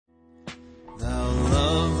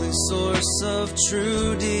source of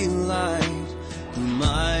true delight, whom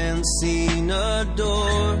I unseen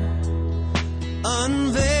adore.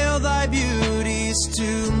 Unveil thy beauties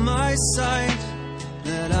to my sight,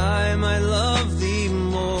 that I might love thee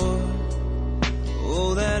more.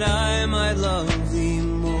 Oh, that I might love thee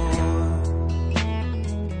more.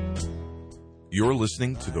 You're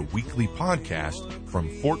listening to the weekly podcast from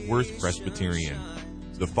Fort Worth Presbyterian.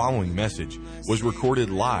 The following message was recorded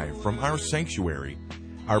live from our sanctuary.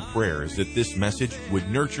 Our prayer is that this message would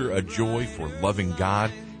nurture a joy for loving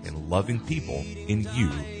God and loving people in you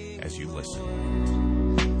as you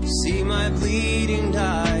listen. See my bleeding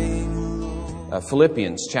dying.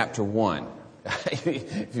 Philippians chapter 1.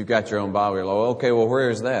 If you've got your own Bible, you're like, oh, okay, well,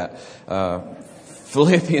 where is that?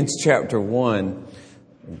 Philippians chapter 1,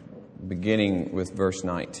 beginning with verse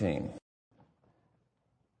 19.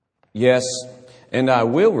 Yes, and I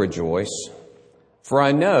will rejoice, for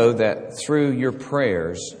I know that through your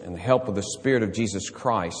prayers and the help of the Spirit of Jesus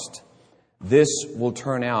Christ, this will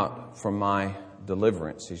turn out for my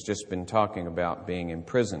deliverance. He's just been talking about being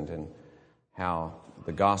imprisoned and how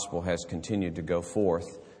the gospel has continued to go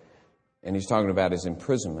forth. And he's talking about his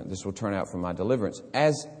imprisonment. This will turn out for my deliverance.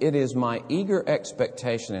 As it is my eager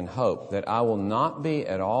expectation and hope that I will not be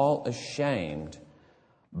at all ashamed,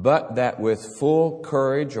 but that with full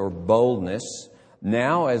courage or boldness,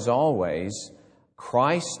 now as always,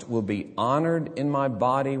 Christ will be honored in my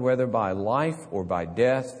body, whether by life or by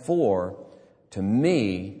death. For to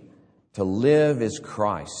me, to live is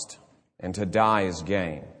Christ, and to die is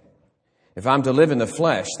gain. If I'm to live in the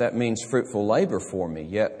flesh, that means fruitful labor for me,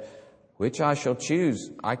 yet which I shall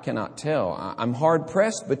choose, I cannot tell. I'm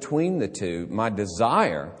hard-pressed between the two. My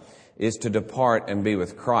desire is to depart and be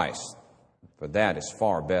with Christ, for that is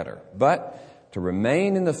far better. But to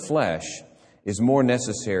remain in the flesh is more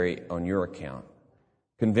necessary on your account.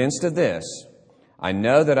 Convinced of this, I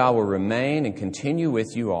know that I will remain and continue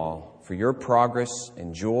with you all for your progress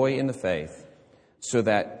and joy in the faith, so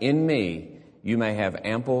that in me you may have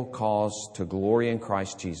ample cause to glory in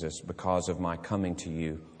Christ Jesus because of my coming to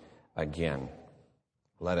you again.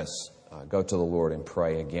 Let us go to the Lord and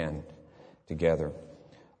pray again together.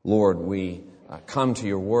 Lord, we come to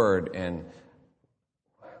your word, and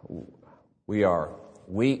we are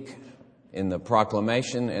weak in the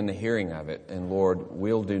proclamation and the hearing of it. And Lord,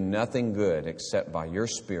 we'll do nothing good except by your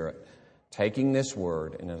Spirit taking this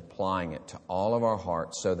word and applying it to all of our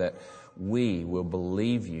hearts, so that we will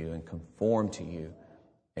believe you and conform to you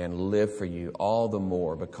and live for you all the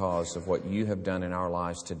more because of what you have done in our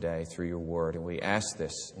lives today through your word. And we ask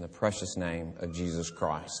this in the precious name of Jesus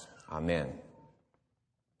Christ. Amen.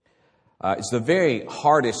 It's the very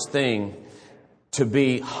hardest thing to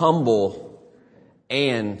be humble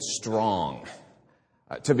and strong.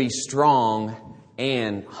 To be strong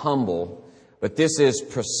and humble. But this is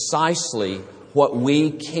precisely what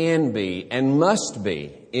we can be and must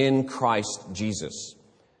be in Christ Jesus.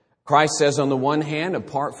 Christ says, on the one hand,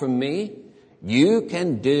 apart from me, you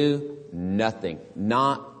can do nothing,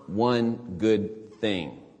 not one good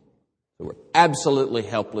thing. So we're absolutely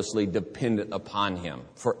helplessly dependent upon Him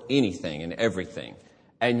for anything and everything.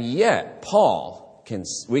 And yet,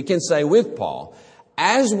 we can say with Paul,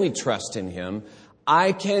 as we trust in Him,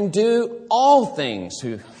 I can do all things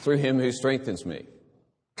through Him who strengthens me.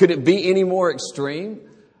 Could it be any more extreme?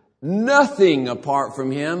 Nothing apart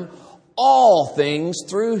from Him, all things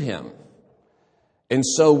through Him. And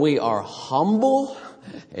so we are humble,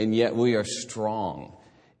 and yet we are strong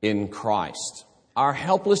in Christ. Our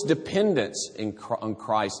helpless dependence on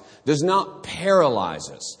Christ does not paralyze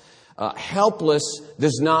us. Helpless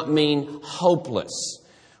does not mean hopeless.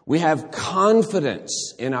 We have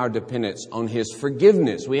confidence in our dependence on His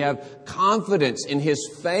forgiveness. We have confidence in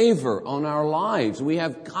His favor on our lives. We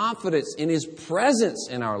have confidence in His presence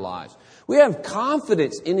in our lives. We have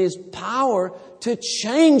confidence in His power to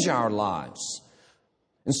change our lives.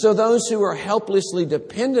 And so those who are helplessly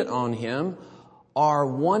dependent on Him are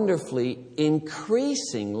wonderfully,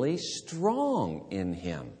 increasingly strong in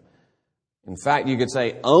Him. In fact, you could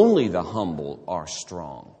say only the humble are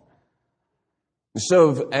strong.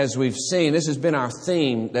 So, as we've seen, this has been our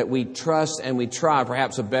theme, that we trust and we try.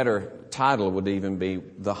 Perhaps a better title would even be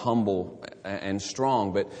the humble and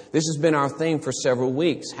strong. But this has been our theme for several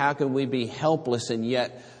weeks. How can we be helpless and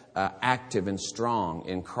yet active and strong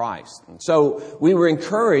in Christ? And so we were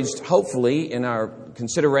encouraged, hopefully, in our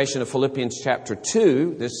consideration of Philippians chapter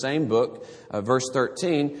 2, this same book, verse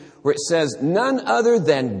 13, where it says, none other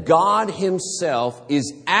than God Himself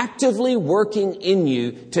is actively working in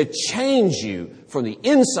you to change you from the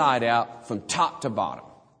inside out, from top to bottom.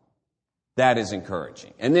 That is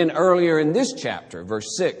encouraging. And then earlier in this chapter,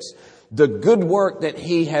 verse 6, The good work that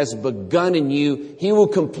He has begun in you, He will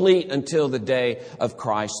complete until the day of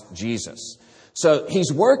Christ Jesus. So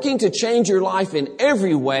He's working to change your life in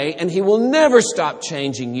every way, and He will never stop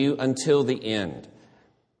changing you until the end.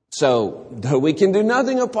 So, though we can do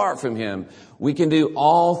nothing apart from Him, we can do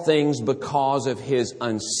all things because of His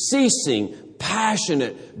unceasing,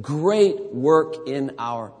 passionate, great work in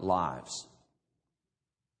our lives.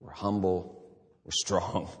 We're humble, we're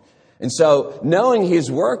strong. And so, knowing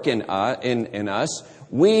His work in us,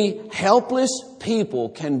 we helpless people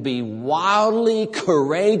can be wildly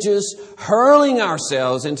courageous, hurling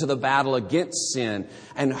ourselves into the battle against sin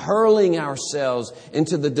and hurling ourselves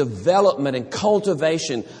into the development and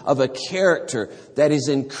cultivation of a character that is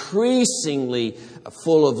increasingly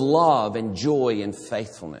full of love and joy and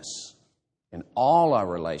faithfulness in all our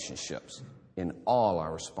relationships, in all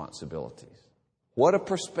our responsibilities. What a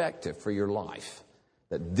perspective for your life,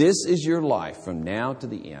 that this is your life from now to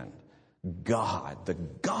the end. God, the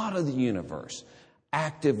God of the universe,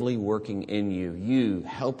 actively working in you, you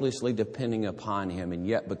helplessly depending upon Him, and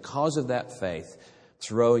yet because of that faith,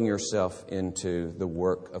 throwing yourself into the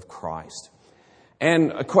work of Christ.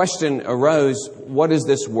 And a question arose, what does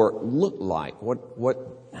this work look like?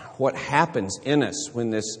 What happens in us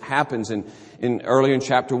when this happens? And earlier in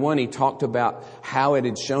chapter 1, he talked about how it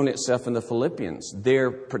had shown itself in the Philippians,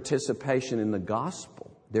 their participation in the gospel.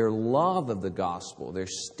 Their love of the gospel, their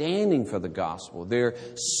standing for the gospel, their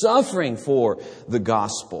suffering for the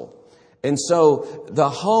gospel. And so the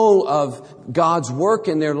whole of God's work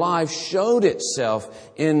in their lives showed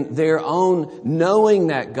itself in their own knowing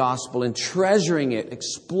that gospel and treasuring it,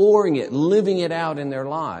 exploring it, living it out in their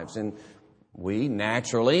lives. And we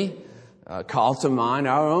naturally call to mind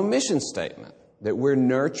our own mission statement, that we're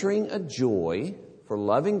nurturing a joy for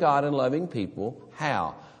loving God and loving people.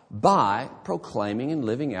 How? By proclaiming and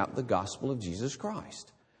living out the gospel of Jesus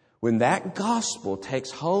Christ. When that gospel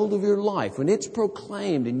takes hold of your life, when it's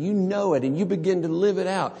proclaimed and you know it and you begin to live it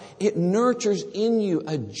out, it nurtures in you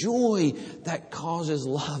a joy that causes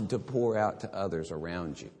love to pour out to others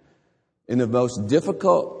around you. In the most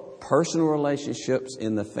difficult personal relationships,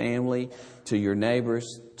 in the family, to your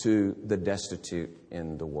neighbors, to the destitute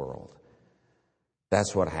in the world.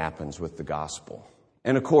 That's what happens with the gospel.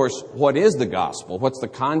 And of course, what is the gospel? What's the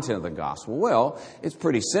content of the gospel? Well, it's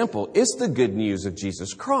pretty simple. It's the good news of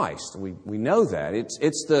Jesus Christ. We know that.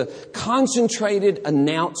 It's the concentrated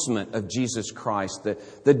announcement of Jesus Christ,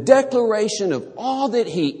 the declaration of all that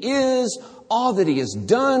He is, all that He has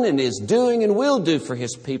done and is doing and will do for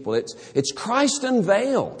His people. It's Christ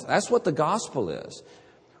unveiled. That's what the gospel is.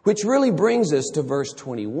 Which really brings us to verse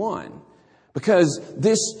 21. Because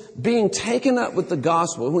this being taken up with the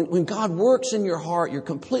gospel, when God works in your heart, you're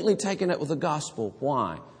completely taken up with the gospel.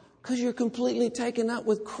 Why? Because you're completely taken up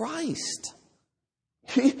with Christ.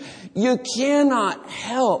 You cannot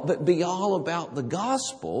help but be all about the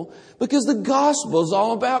gospel, because the gospel is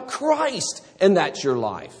all about Christ, and that's your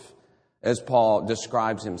life. As Paul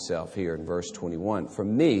describes himself here in verse 21, for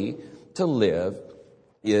me to live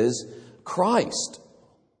is Christ.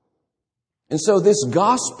 And so this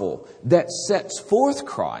gospel that sets forth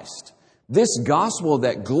Christ, this gospel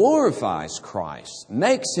that glorifies Christ,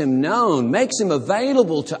 makes Him known, makes Him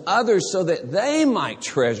available to others so that they might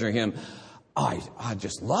treasure Him. I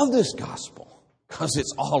just love this gospel because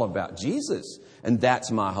it's all about Jesus. And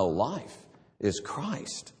that's my whole life, is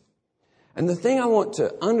Christ. And the thing I want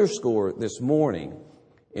to underscore this morning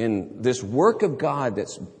in this work of God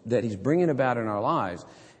that He's bringing about in our lives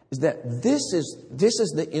is that this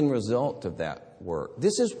is the end result of that work.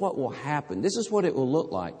 This is what will happen. This is what it will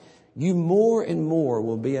look like. You more and more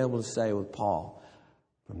will be able to say with Paul,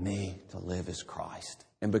 for me to live is Christ.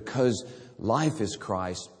 And because life is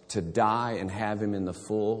Christ, to die and have Him in the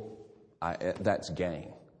full, that's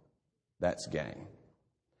gain. That's gain.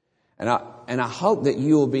 And I hope that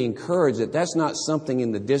you will be encouraged that that's not something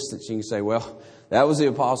in the distance you can say, well, that was the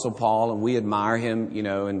Apostle Paul, and we admire him,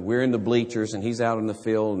 and we're in the bleachers, and he's out in the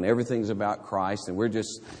field, and everything's about Christ, and we're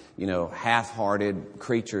just, half-hearted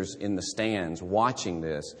creatures in the stands watching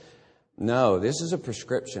this. No, this is a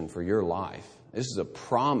prescription for your life. This is a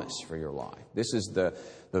promise for your life. This is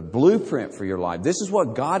the blueprint for your life. This is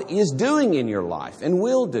what God is doing in your life and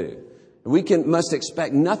will do. We must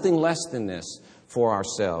expect nothing less than this for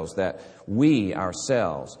ourselves, that we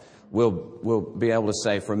ourselves will be able to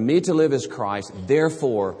say, for me to live is Christ,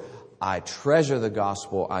 therefore I treasure the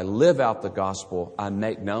gospel, I live out the gospel, I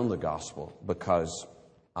make known the gospel because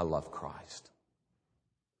I love Christ.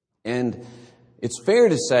 And it's fair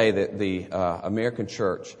to say that the American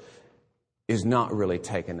church is not really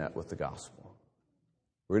taken up with the gospel.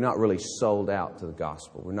 We're not really sold out to the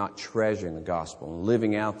gospel. We're not treasuring the gospel and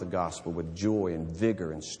living out the gospel with joy and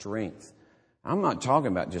vigor and strength. I'm not talking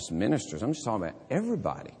about just ministers. I'm just talking about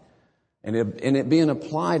everybody. And it being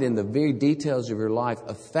applied in the very details of your life,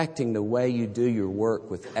 affecting the way you do your work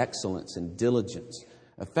with excellence and diligence,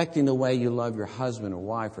 affecting the way you love your husband or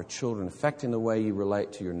wife or children, affecting the way you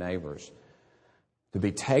relate to your neighbors. To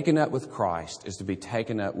be taken up with Christ is to be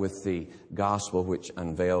taken up with the gospel which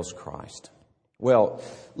unveils Christ. Well,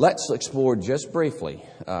 let's explore just briefly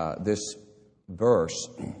this verse,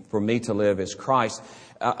 for me to live is Christ.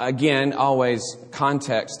 Again, always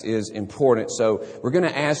context is important. So we're going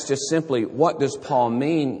to ask just simply, what does Paul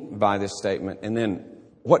mean by this statement? And then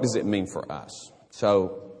what does it mean for us?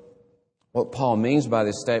 So what Paul means by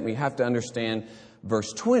this statement, you have to understand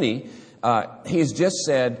verse 20. He has just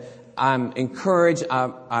said, I'm encouraged,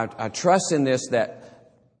 I trust in this, that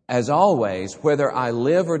as always, whether I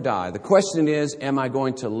live or die, the question is, am I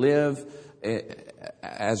going to live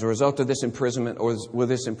as a result of this imprisonment, or will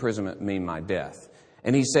this imprisonment mean my death?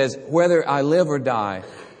 And he says, whether I live or die,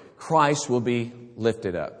 Christ will be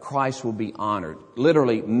lifted up. Christ will be honored.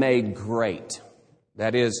 Literally made great.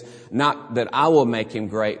 That is, not that I will make him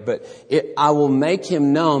great, but I will make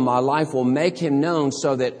him known. My life will make him known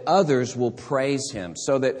so that others will praise him.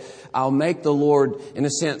 So that I'll make the Lord, in a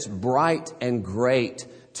sense, bright and great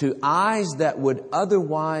to eyes that would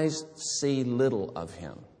otherwise see little of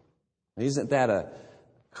him. Isn't that a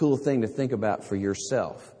cool thing to think about for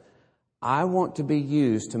yourself? I want to be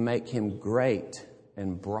used to make him great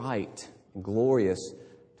and bright and glorious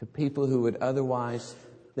to people who would otherwise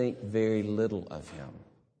think very little of him.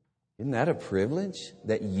 Isn't that a privilege?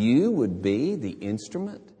 That you would be the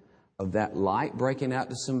instrument of that light breaking out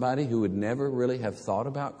to somebody who would never really have thought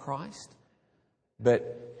about Christ?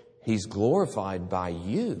 But he's glorified by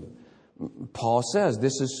you. Paul says,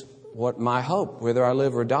 this is what my hope, whether I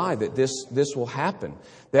live or die, that this will happen.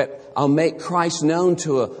 That I'll make Christ known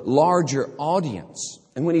to a larger audience.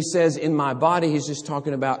 And when he says in my body, he's just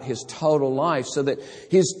talking about his total life, so that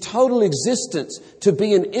his total existence to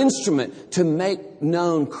be an instrument to make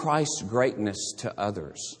known Christ's greatness to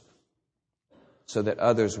others, so that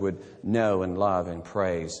others would know and love and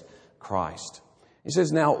praise Christ. He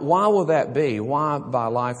says, now, why will that be? Why by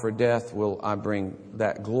life or death will I bring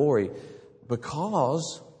that glory?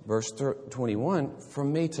 Because, verse 21, for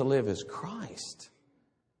me to live is Christ.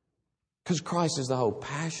 Because Christ is the whole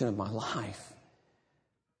passion of my life.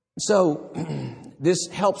 So this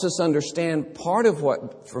helps us understand part of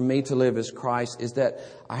what for me to live is Christ is that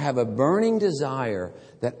I have a burning desire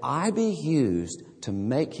that I be used to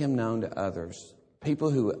make him known to others.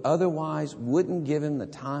 People who otherwise wouldn't give him the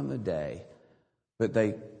time of day, but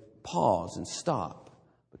they pause and stop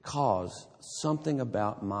because something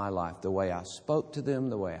about my life, the way I spoke to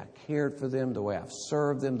them, the way I cared for them, the way I've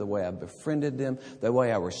served them, the way I befriended them, the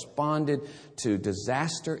way I responded to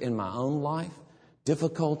disaster in my own life,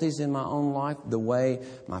 difficulties in my own life, the way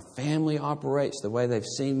my family operates, the way they've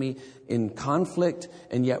seen me in conflict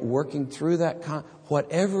and yet working through that.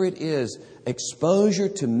 Whatever it is, exposure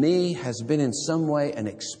to me has been in some way an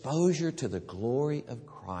exposure to the glory of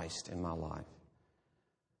Christ in my life.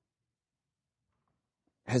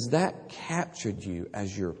 Has that captured you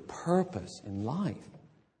as your purpose in life?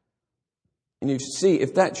 And you see,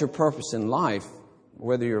 if that's your purpose in life,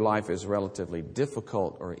 whether your life is relatively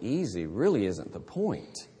difficult or easy really isn't the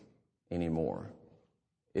point anymore.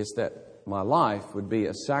 It's that my life would be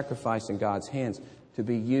a sacrifice in God's hands to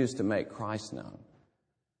be used to make Christ known.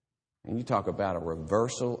 And you talk about a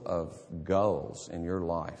reversal of goals in your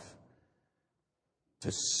life.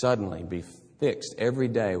 To suddenly be fixed every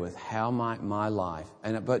day with how my life,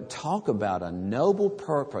 but talk about a noble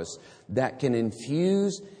purpose that can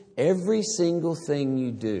infuse every single thing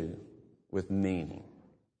you do with meaning.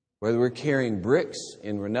 Whether we're carrying bricks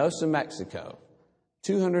in Reynosa, Mexico,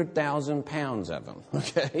 200,000 pounds of them,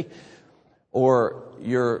 okay? Or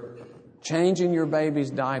you're changing your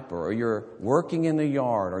baby's diaper, or you're working in the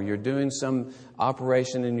yard, or you're doing some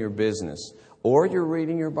operation in your business, or you're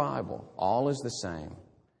reading your Bible, all is the same.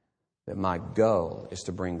 That my goal is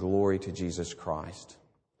to bring glory to Jesus Christ.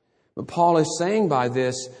 But Paul is saying by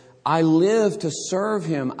this, I live to serve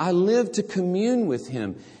him. I live to commune with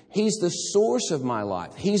him. He's the source of my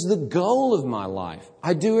life. He's the goal of my life.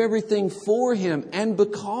 I do everything for him and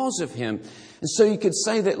because of him. And so you could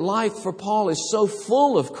say that life for Paul is so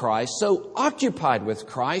full of Christ, so occupied with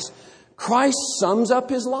Christ. Christ sums up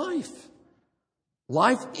his life.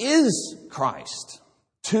 Life is Christ.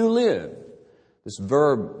 To live. This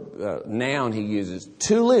verb, noun he uses,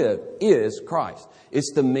 to live, is Christ.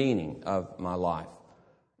 It's the meaning of my life.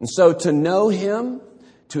 And so to know him,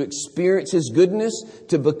 to experience His goodness,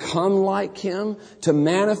 to become like Him, to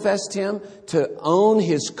manifest Him, to own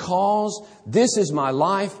His cause. This is my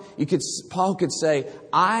life. Paul could say,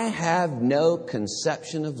 I have no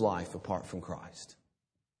conception of life apart from Christ.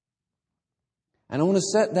 And I want to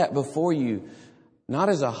set that before you, not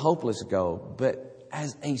as a hopeless goal, but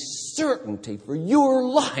as a certainty for your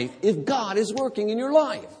life if God is working in your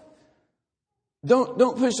life.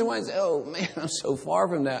 Don't push away and say, oh man, I'm so far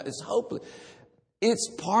from that. It's hopeless. It's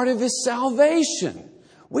part of His salvation.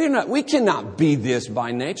 We cannot be this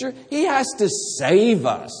by nature. He has to save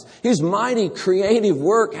us. His mighty creative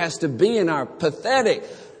work has to be in our pathetic,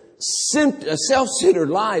 self-centered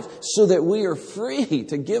life so that we are free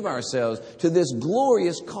to give ourselves to this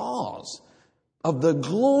glorious cause of the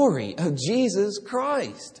glory of Jesus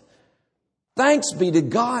Christ. Thanks be to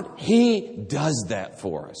God, He does that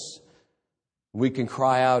for us. We can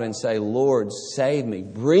cry out and say, Lord, save me.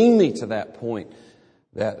 Bring me to that point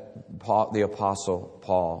that the Apostle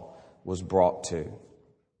Paul was brought to.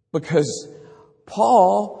 Because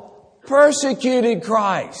Paul persecuted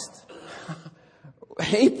Christ.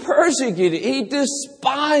 He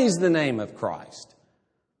despised the name of Christ.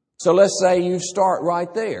 So let's say you start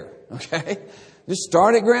right there, okay? Just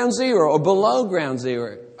start at ground zero or below ground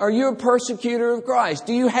zero. Are you a persecutor of Christ?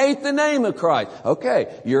 Do you hate the name of Christ?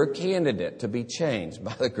 Okay, you're a candidate to be changed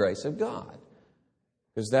by the grace of God.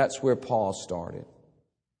 Because that's where Paul started.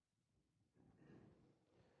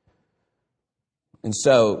 And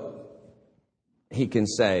so he can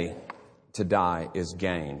say to die is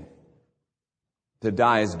gain. To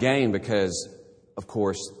die is gain because, of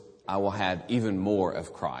course, I will have even more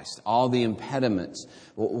of Christ. All the impediments,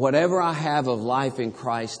 whatever I have of life in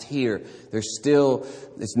Christ here,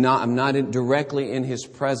 I'm not directly in His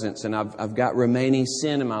presence, and I've got remaining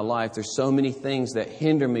sin in my life. There's so many things that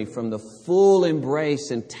hinder me from the full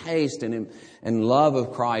embrace and taste and love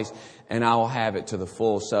of Christ, and I will have it to the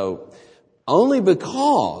full. So only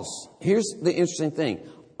because, here's the interesting thing,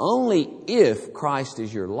 only if Christ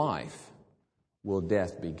is your life will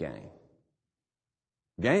death be gain.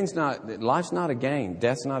 Life's not a gain.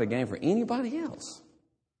 Death's not a gain for anybody else.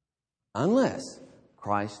 Unless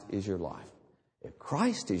Christ is your life. If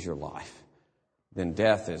Christ is your life, then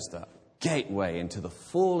death is the gateway into the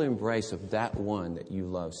full embrace of that one that you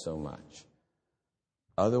love so much.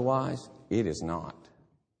 Otherwise, it is not.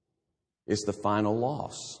 It's the final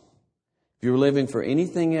loss. If you're living for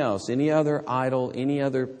anything else, any other idol, any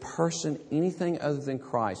other person, anything other than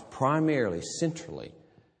Christ, primarily, centrally,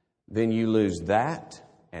 then you lose that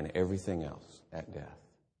and everything else at death.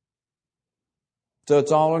 So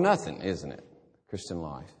it's all or nothing, isn't it? Christian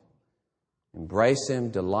life. Embrace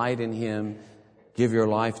Him, delight in Him, give your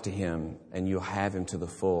life to Him, and you'll have Him to the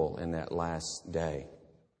full in that last day.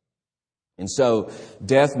 And so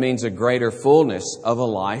death means a greater fullness of a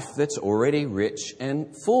life that's already rich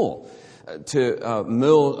and full.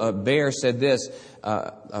 Bear said this,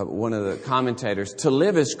 one of the commentators, to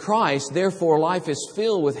live is Christ, therefore life is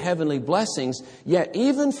filled with heavenly blessings, yet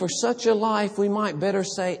even for such a life, we might better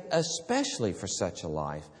say, especially for such a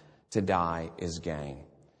life, to die is gain.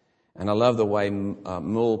 And I love the way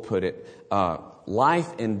Mull put it.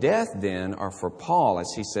 Life and death then are for Paul,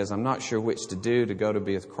 as he says, I'm not sure which to do, to go to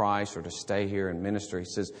be with Christ or to stay here and minister. He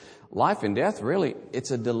says, life and death, really,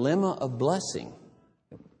 it's a dilemma of blessing.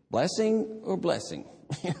 Blessing or blessing?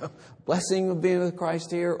 Blessing of being with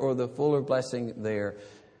Christ here or the fuller blessing there.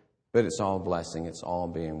 But it's all blessing. It's all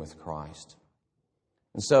being with Christ.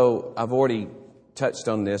 And so I've already touched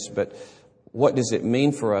on this, but what does it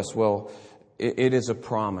mean for us? Well, it is a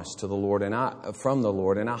promise to the Lord from the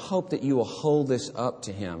Lord, and I hope that you will hold this up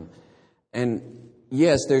to Him. And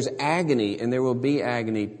yes, there's agony, and there will be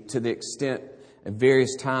agony to the extent at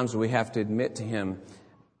various times we have to admit to Him.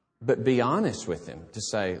 But be honest with Him to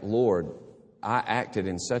say, Lord, I acted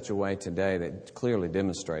in such a way today that clearly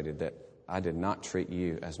demonstrated that I did not treat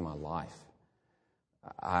You as my life.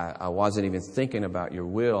 I wasn't even thinking about Your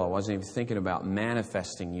will. I wasn't even thinking about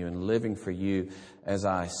manifesting You and living for You as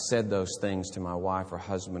I said those things to my wife or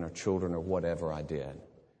husband or children or whatever I did.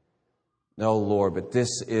 No, Lord, but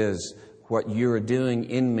this is what You're doing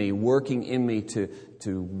in me, working in me to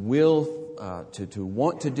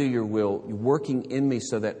want to do Your will, working in me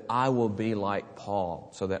so that I will be like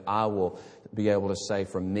Paul, so that I will be able to say,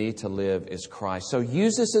 for me to live is Christ. So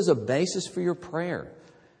use this as a basis for your prayer.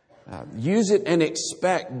 Use it and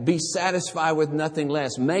expect, be satisfied with nothing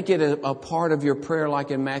less. Make it a part of your prayer,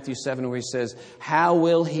 like in Matthew 7, where He says, how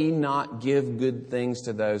will He not give good things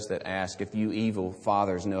to those that ask? If you evil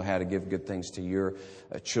fathers know how to give good things to your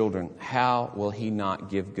children, how will He not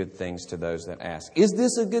give good things to those that ask? Is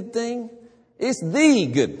this a good thing? It's the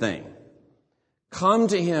good thing. Come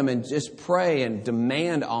to Him and just pray and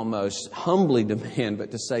demand, almost humbly demand,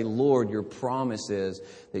 but to say, Lord, your promise is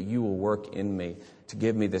that you will work in me to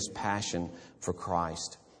give me this passion for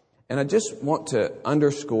Christ. And I just want to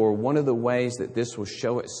underscore one of the ways that this will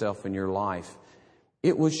show itself in your life.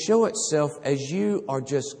 It will show itself as you are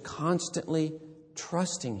just constantly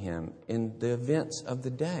trusting Him in the events of the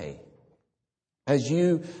day. As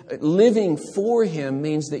you living for Him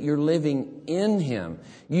means that you're living in Him.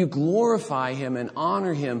 You glorify Him and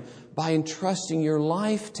honor Him by entrusting your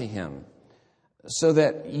life to Him, so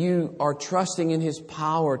that you are trusting in His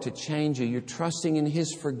power to change you. You're trusting in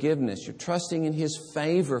His forgiveness. You're trusting in His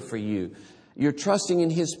favor for you. You're trusting in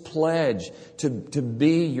His pledge to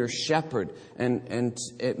be your shepherd. And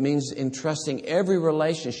it means entrusting every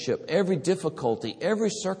relationship, every difficulty, every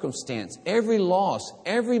circumstance, every loss,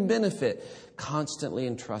 every benefit, constantly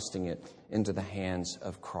entrusting it into the hands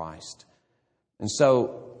of Christ. And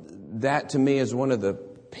so that to me is one of the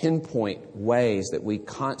pinpoint ways that we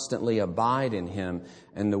constantly abide in Him,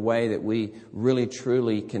 and the way that we really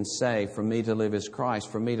truly can say, for me to live is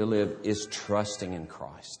Christ. For me to live is trusting in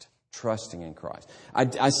Christ. Trusting in Christ.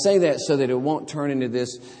 I say that so that it won't turn into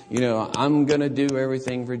this, I'm going to do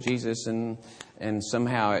everything for Jesus, and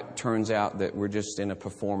somehow it turns out that we're just in a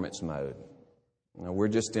performance mode. We're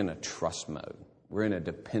just in a trust mode. We're in a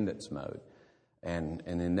dependence mode. And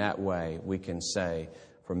in that way, we can say,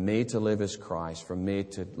 for me to live is Christ. For me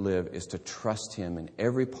to live is to trust Him in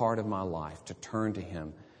every part of my life, to turn to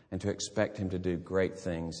Him and to expect Him to do great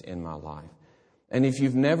things in my life. And if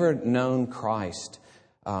you've never known Christ,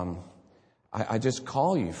 I just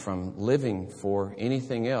call you from living for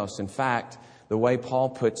anything else. In fact, the way Paul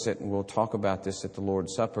puts it, and we'll talk about this at the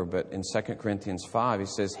Lord's Supper, but in 2 Corinthians 5, he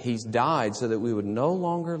says, He's died so that we would no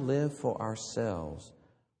longer live for ourselves,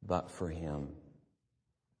 but for Him.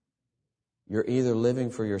 You're either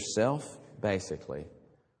living for yourself, basically,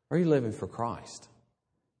 or you're living for Christ.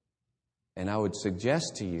 And I would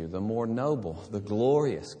suggest to you, the more noble, the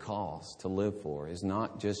glorious cause to live for is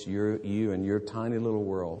not just you and your tiny little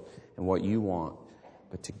world and what you want,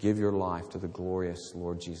 but to give your life to the glorious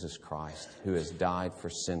Lord Jesus Christ, who has died for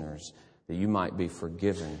sinners, that you might be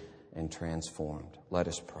forgiven and transformed. Let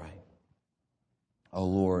us pray. Oh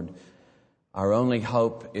Lord, our only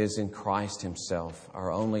hope is in Christ Himself.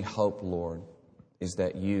 Our only hope, Lord, is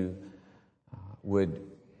that you would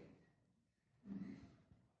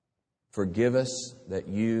forgive us, that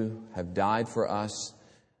you have died for us,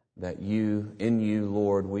 that in you,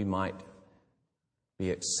 Lord, we might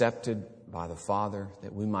be accepted by the Father,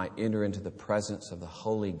 that we might enter into the presence of the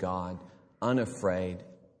holy God, unafraid,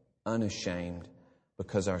 unashamed,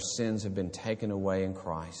 because our sins have been taken away in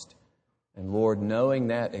Christ. And Lord, knowing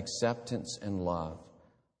that acceptance and love,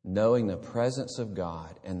 knowing the presence of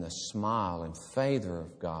God and the smile and favor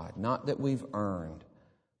of God, not that we've earned,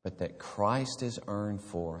 but that Christ has earned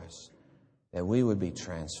for us, that we would be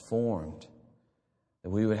transformed, that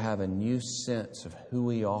we would have a new sense of who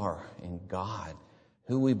we are in God,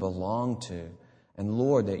 who we belong to. And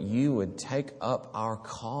Lord, that you would take up our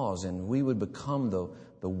cause and we would become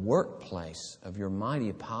the workplace of your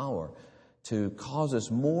mighty power to cause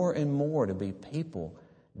us more and more to be people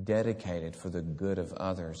dedicated for the good of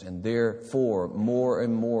others, and therefore more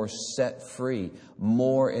and more set free,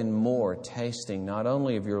 more and more tasting not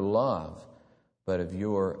only of your love, but of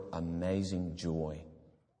your amazing joy.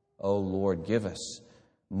 Oh Lord, give us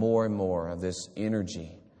more and more of this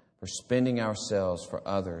energy for spending ourselves for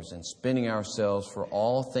others and spending ourselves for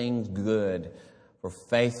all things good, for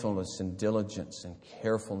faithfulness and diligence and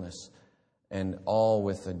carefulness, and all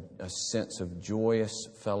with a sense of joyous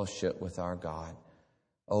fellowship with our God.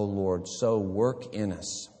 Oh Lord, so work in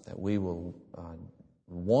us that we will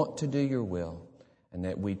want to do your will, and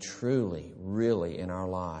that we truly, really in our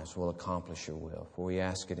lives will accomplish your will. For we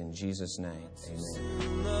ask it in Jesus' name.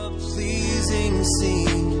 Amen. The pleasing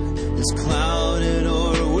scene is clouded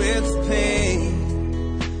or with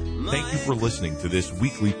pain. Thank you for listening to this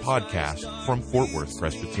weekly podcast from Fort Worth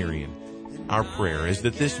Presbyterian. Our prayer is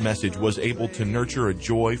that this message was able to nurture a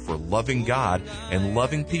joy for loving God and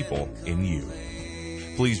loving people in you.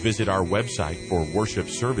 Please visit our website for worship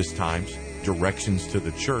service times, directions to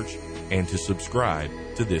the church, and to subscribe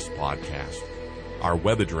to this podcast. Our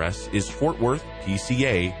web address is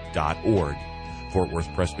fortworthpca.org. Fort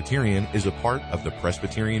Worth Presbyterian is a part of the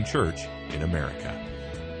Presbyterian Church in America.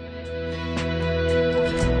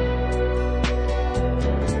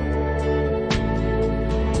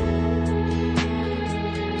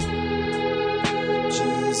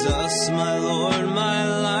 Jesus, my Lord,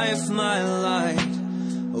 my life, my light.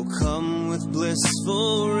 Oh, come with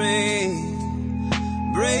blissful ray.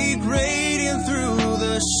 Break radiant through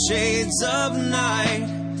the shades of night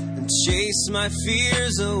and chase my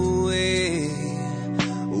fears away.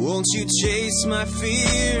 Won't you chase my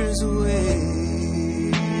fears away?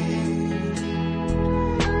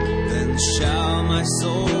 Then shall my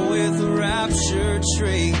soul with rapture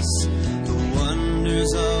trace the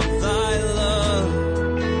wonders of thy